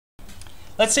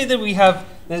let's say that we have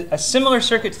a similar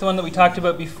circuit to the one that we talked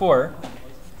about before.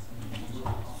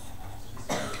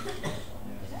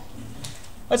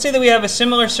 Let's say that we have a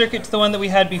similar circuit to the one that we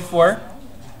had before.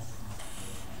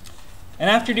 And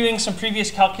after doing some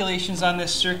previous calculations on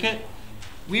this circuit,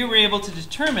 we were able to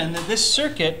determine that this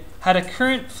circuit had a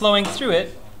current flowing through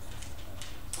it.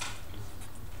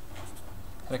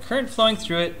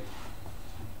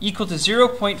 Equal to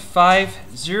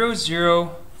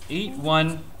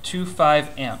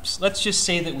 0.5008125 amps. Let's just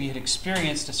say that we had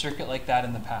experienced a circuit like that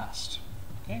in the past.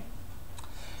 Okay?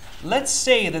 Let's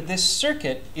say that this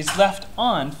circuit is left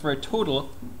on for a total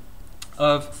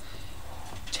of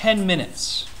 10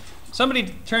 minutes.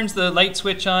 Somebody turns the light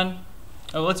switch on.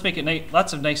 Oh, let's make it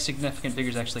lots of nice significant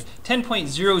figures actually.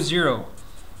 10.00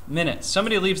 minutes.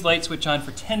 Somebody leaves the light switch on for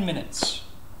 10 minutes.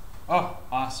 Oh,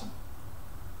 awesome.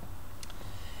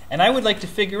 And I would like to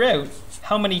figure out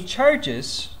how many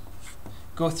charges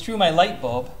go through my light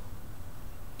bulb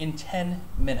in 10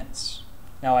 minutes.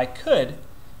 Now I could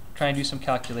try and do some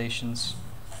calculations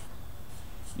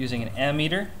using an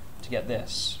ammeter to get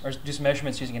this, or do some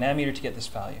measurements using an ammeter to get this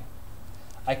value.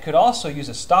 I could also use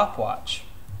a stopwatch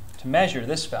to measure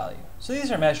this value. So these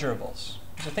are measurables.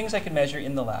 These are things I can measure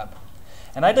in the lab.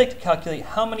 And I'd like to calculate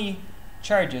how many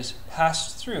charges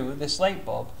passed through this light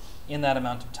bulb in that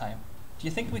amount of time. Do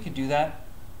you think we could do that?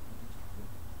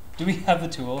 Do we have the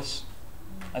tools?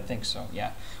 I think so,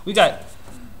 yeah. We got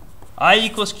I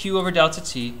equals Q over delta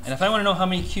T, and if I want to know how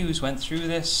many Qs went through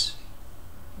this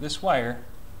wire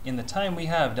in the time we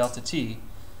have delta T,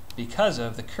 because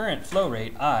of the current flow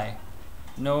rate, I,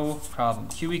 no problem.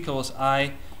 Q equals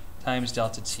I times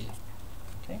delta T.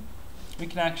 Okay? We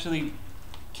can actually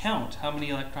count how many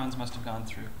electrons must have gone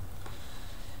through.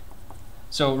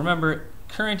 So remember,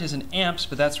 current is in amps,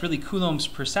 but that's really coulombs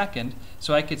per second.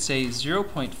 So I could say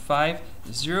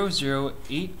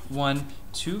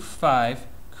 0.5008125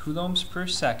 coulombs per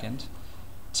second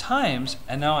times,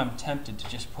 and now I'm tempted to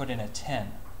just put in a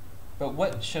 10. But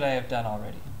what should I have done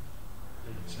already?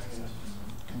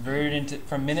 Converted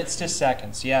from minutes to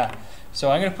seconds, yeah.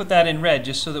 So I'm going to put that in red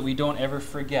just so that we don't ever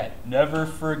forget. Never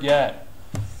forget.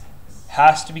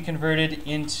 Has to be converted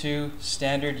into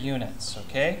standard units,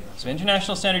 okay? So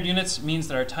international standard units means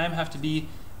that our time have to be,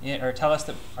 or tell us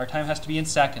that our time has to be in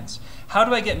seconds. How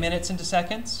do I get minutes into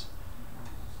seconds?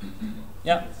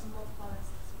 Yeah.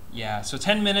 Yeah, so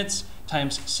 10 minutes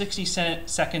times 60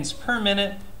 seconds per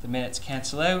minute. The minutes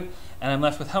cancel out, and I'm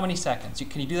left with how many seconds?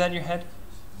 Can you do that in your head?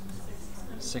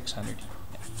 600.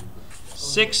 Yeah.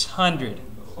 600.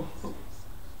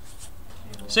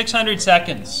 600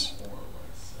 seconds.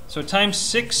 So times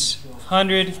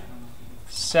 600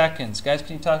 seconds. Guys,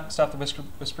 can you stop the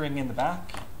whispering in the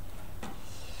back?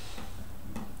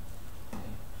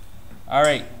 All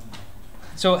right.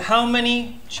 So how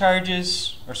many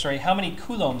charges, or sorry, how many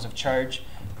coulombs of charge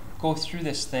go through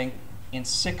this thing in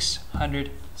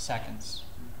 600 seconds?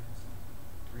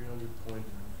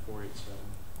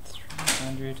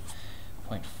 300.487.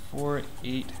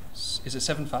 300.48. Is it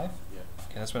 75?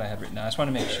 Okay, that's what I had written down. I just want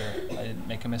to make sure I didn't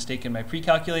make a mistake in my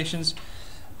pre-calculations.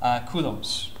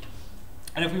 Coulombs.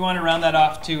 And if we want to round that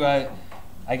off to, I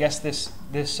guess this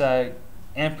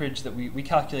amperage that we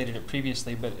calculated it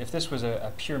previously, but if this was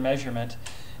a pure measurement,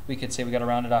 we could say we got to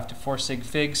round it off to 4 sig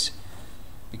figs,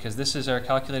 because this is our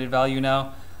calculated value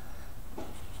now.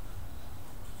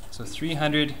 So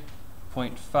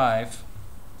 300.5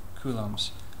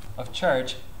 coulombs of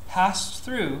charge passed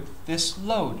through this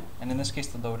load, and in this case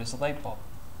the load is a light bulb.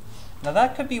 Now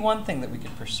that could be one thing that we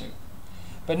could pursue.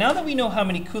 But now that we know how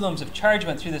many coulombs of charge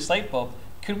went through this light bulb,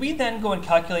 could we then go and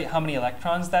calculate how many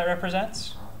electrons that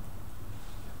represents?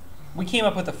 We came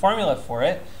up with a formula for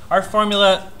it. Our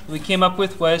formula we came up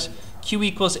with was Q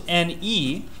equals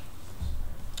NE,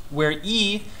 where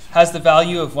E has the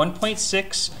value of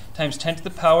 1.6 times 10 to the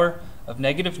power of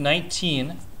negative 19.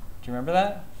 Do you remember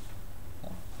that?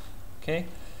 Okay.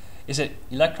 Is it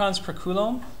electrons per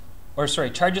coulomb? Or sorry,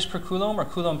 charges per coulomb or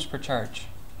coulombs per charge?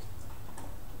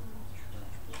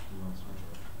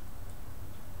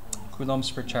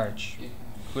 Coulombs per charge.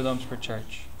 Coulombs per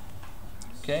charge.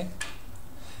 Okay?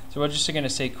 So we're just going to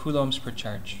say coulombs per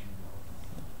charge.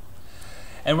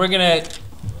 And we're going to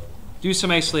do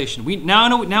some isolation.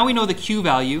 Now we know the Q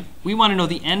value. We want to know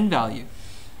the N value.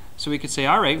 So we could say,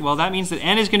 all right, well that means that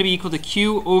N is going to be equal to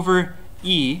Q over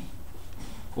E,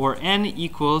 or N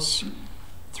equals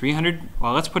 300,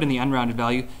 well let's put in the unrounded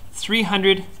value,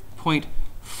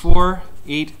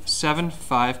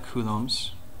 300.4875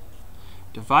 coulombs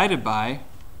divided by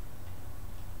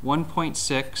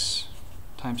 1.6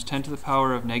 times 10 to the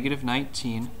power of negative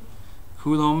 19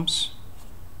 coulombs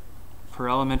per per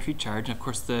elementary charge. And of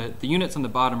course, the units on the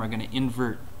bottom are going to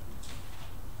invert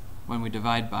when we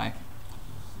divide by.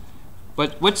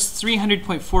 But what's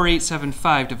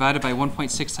 300.4875 divided by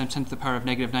 1.6 times 10 to the power of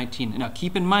negative 19? Now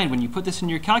keep in mind, when you put this in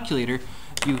your calculator,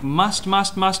 you must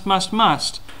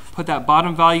put that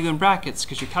bottom value in brackets,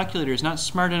 because your calculator is not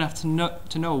smart enough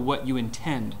to know what you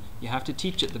intend. You have to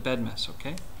teach it the BEDMAS,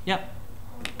 okay? Yeah?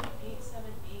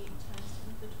 1.878 times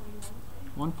 10 to the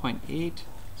 21.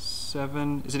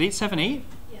 1.87, is it 878?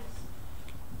 Yes.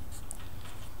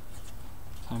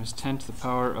 Times 10 to the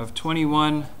power of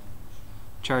 21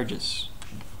 charges.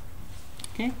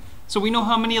 Okay? So we know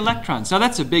how many electrons. Now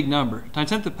that's a big number. Times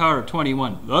 10 to the power of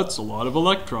 21. That's a lot of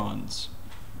electrons.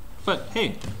 But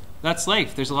hey, that's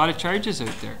life. There's a lot of charges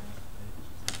out there.